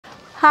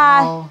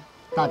嗨，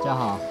大家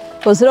好，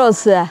我是肉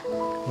丝，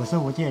我是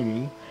吴建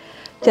云。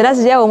前段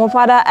时间我们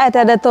发的爱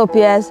戴的照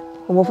片，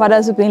我们发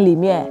的视频里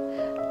面，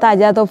大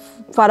家都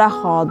发了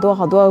好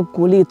多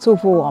鼓励祝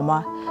福我们，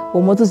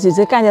我们自己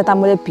去看见他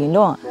们的评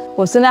论，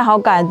我现在好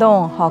感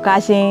动，好开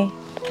心。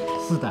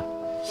是的，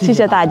谢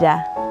谢大家。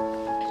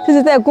就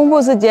是在公布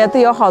时间，都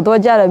有好多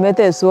家人们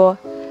在说，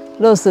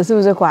肉丝是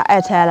不是怀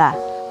二胎了？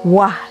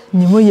哇，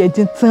你们眼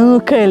睛真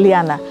可以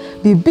亮了，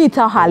比 B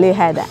超还厉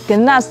害的。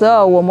跟那时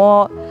候我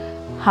们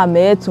还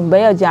没准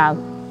备要讲，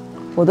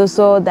我都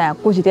说等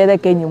过几天再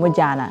给你们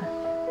讲了。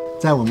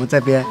在我们这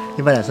边，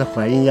一般来说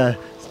怀孕要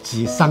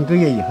3个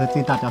月以后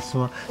对大家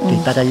说，给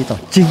大家一种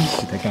惊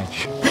喜的感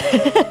觉。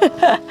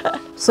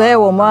所以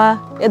我们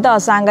1到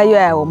3个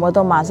月，我们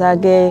都马上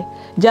给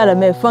家人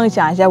们分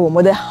享一下我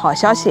们的好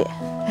消息。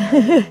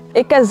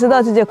一开始知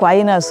道自己怀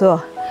孕的时候，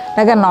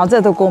那个脑子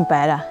都空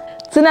白了，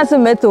真的是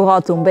没做好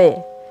准备，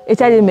一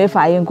下就没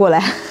反应过来。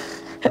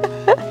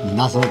你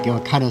那时候给我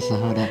看的时候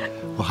呢，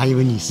我还以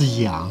为你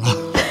是阳了。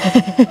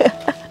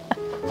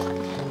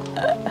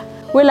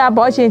为了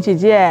保险起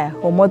见，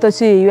我们都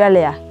去医院了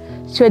呀，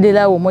确定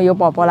了我们有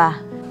宝宝了。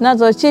那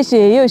时候心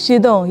情又激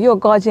动，又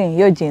高兴，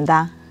又紧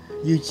张，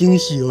又惊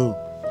喜哦。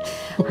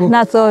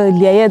那时候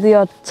脸也都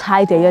要差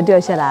一点要掉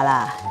下来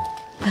了。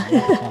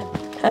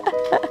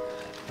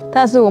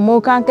但是我们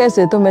刚开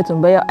始都没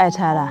准备要二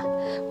胎了，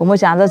我们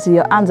想着只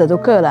有安着就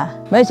够了，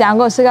没想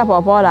过是个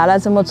宝宝来了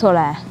这么出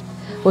来。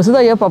我知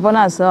道有宝宝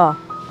那时候，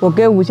我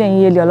跟吴建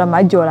一聊了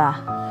蛮久了。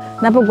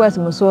那不管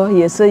怎么说，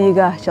也是一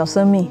个小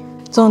生命。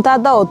从他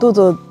到我肚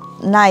子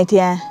那一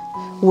天，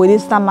我已经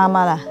是当妈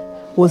妈了，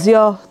我是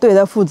要对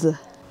他负责。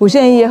吴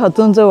建一也很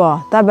尊重我，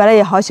他本来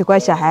也好喜欢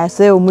小孩，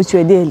所以我们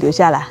决定留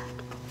下来。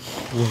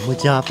我们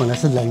家本来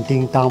是人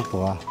丁单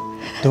薄啊，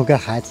多个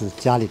孩子，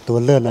家里多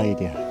热闹一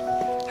点。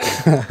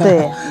对，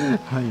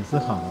也是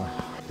好的。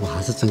我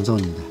还是尊重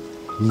你的，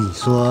你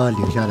说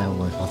留下来，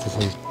我还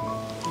是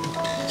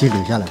就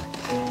留下来。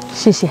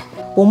谢谢。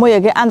我们也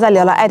跟安仔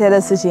聊了二胎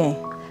的事情，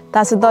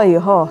但是到以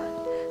后，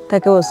他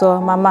跟我说：“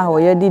妈妈，我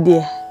要弟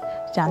弟，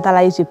长大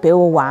了一起陪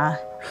我玩。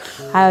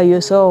还有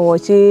时候我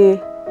去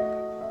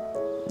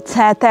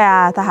拆袋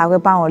啊，他还会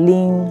帮我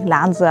拎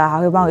篮子啊，还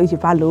会帮我一起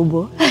拔萝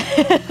卜。”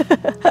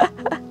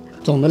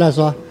总的来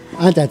说，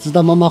安仔知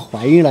道妈妈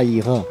怀孕了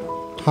以后，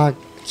他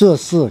做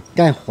事、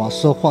干活、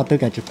说话都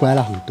感觉乖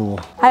了很多。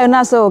还有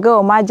那时候我跟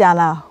我妈讲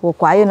了，我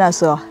怀孕的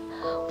时候，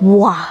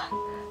哇，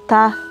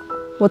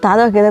我打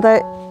到给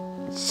他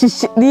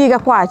第一个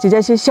话直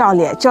接去笑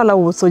脸，叫了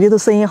我手机的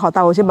声音好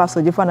大，我就把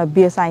手机放到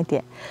边上一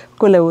点。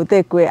过来我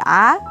对鬼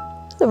啊，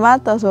什么？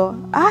他说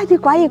啊，你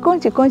怀孕，恭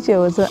喜恭喜！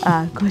我说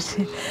啊，恭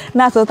喜。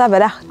那时候他本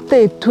来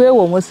对推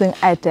我们生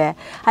二胎，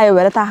还有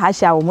为了他还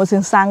想我们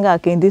生3个，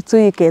肯定注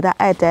意给他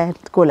二胎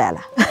过来了。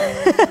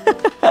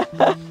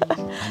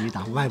你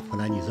当外婆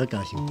了，你说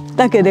高兴？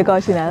那肯定高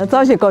兴了，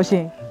早些高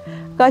兴。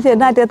高兴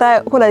那天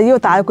他后来又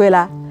打回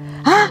来，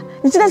啊，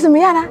你现在怎么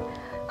样了？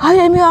好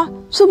点没有？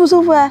舒不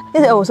舒服啊？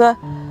我说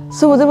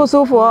舒服不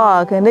舒服，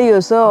肯定有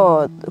时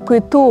候会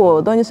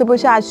吐，东西吃不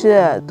下去，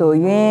头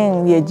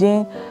晕，眼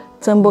睛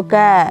睁不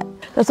开。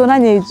他说那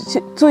你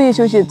注意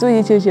休息，注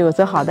意休息。我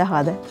说好的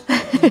好的。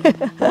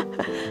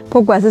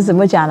不管是怎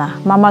么讲了，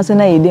妈妈现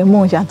在已经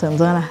梦想成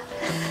真了。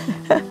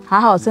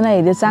还好现在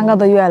已经3个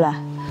多月了，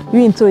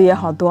孕吐也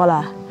好多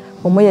了。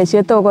我们也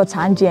先做过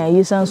产检，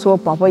医生说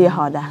宝宝也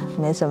好的，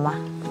没什么。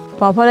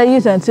宝宝的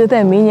预产期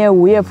在明年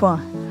5月份。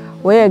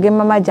我也跟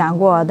妈妈讲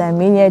过，等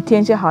明年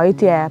天气好一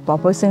点，宝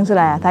宝生出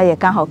来，她也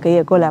刚好可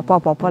以过来抱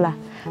宝宝了。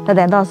她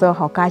等到时候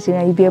好开心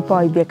啊，一边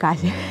抱一边开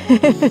心。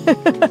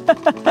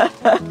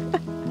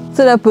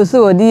这个不是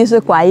我第一次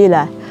怀孕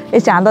了，一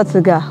想到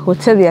这个，我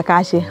特别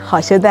开心，好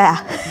期待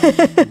啊！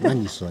那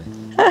你说，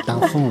当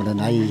父母的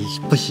哪有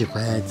不喜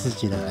欢自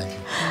己的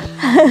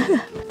孩子？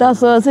到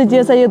时候世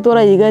界上又多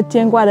了一个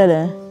牵挂的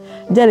人，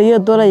这里又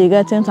多了一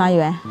个侦查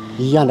员。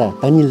一样的，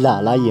等你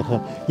老了以后，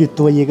又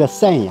多一个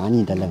赡养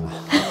你的人啊。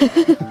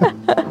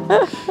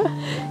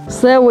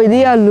所以我一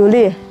定要努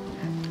力，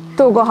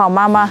做个好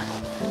妈妈，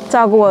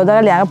照顾我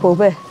的2个宝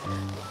贝，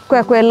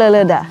快快乐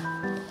乐的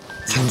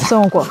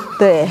生活。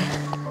对，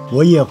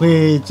我也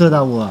会做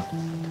到我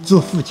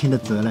做父亲的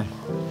责任，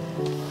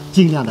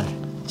尽量的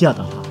教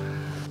导他。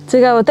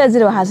这个我在这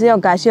里我还是要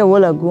感谢我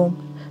老公，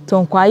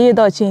从怀孕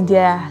到今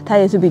天，他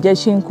也是比较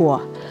辛苦，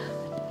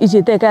一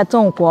起在干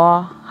重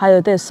活，还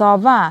有在烧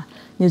饭。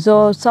你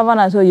说烧饭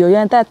的时候油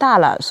烟太大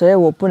了，所以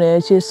我不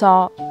能去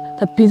烧。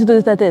他平时都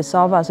是在这里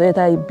烧饭，所以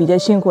他比较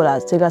辛苦了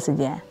这个时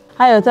间。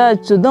还有在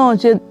主动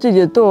去自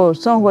己做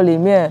生活里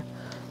面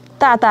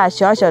大大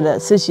小小的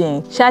事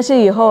情，相信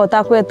以后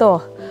他会做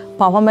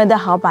宝宝们的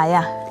好榜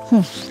样。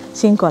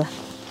辛苦了。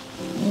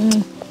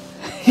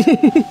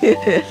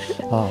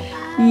哦，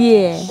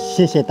耶！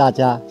谢谢大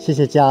家，谢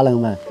谢家人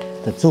们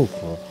的祝福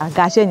啊！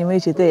感谢你们一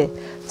起在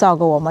照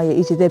顾我们，也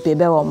一起在陪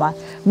伴我们。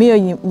没有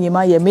你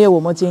们，也没有我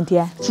们今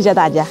天。谢谢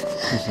大家。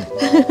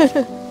谢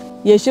谢。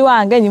也希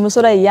望跟你们说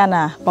的一样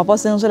呢，宝宝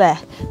生出来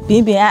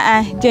平平安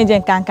安、健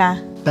健康康，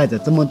带着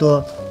这么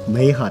多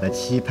美好的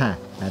期盼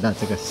来到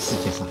这个世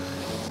界上。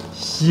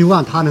希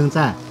望他能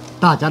在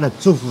大家的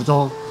祝福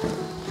中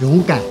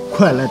勇敢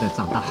快乐的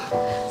长大。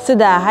是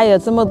的，还有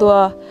这么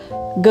多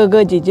哥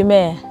哥姐姐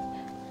们、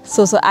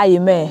叔叔阿姨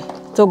们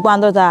都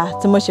关注他，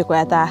这么喜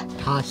欢他。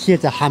他现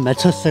在还没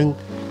出生，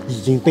已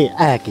经被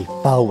爱给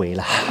包围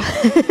了。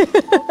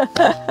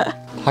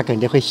他肯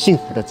定会幸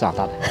福的长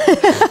大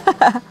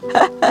的。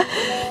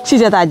谢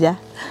谢大家。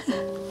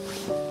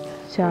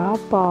小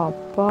宝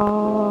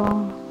宝，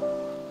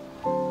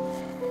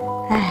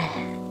哎，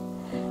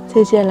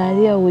这些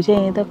人要5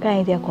件人都干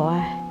一点活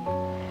啊，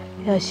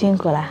要辛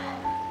苦了。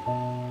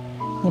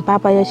你爸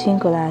爸又辛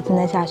苦了，只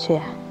能下去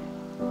啊。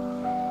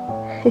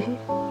嘿嘿，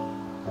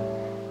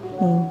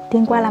你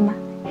听惯了吗？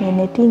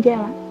你听见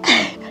吗？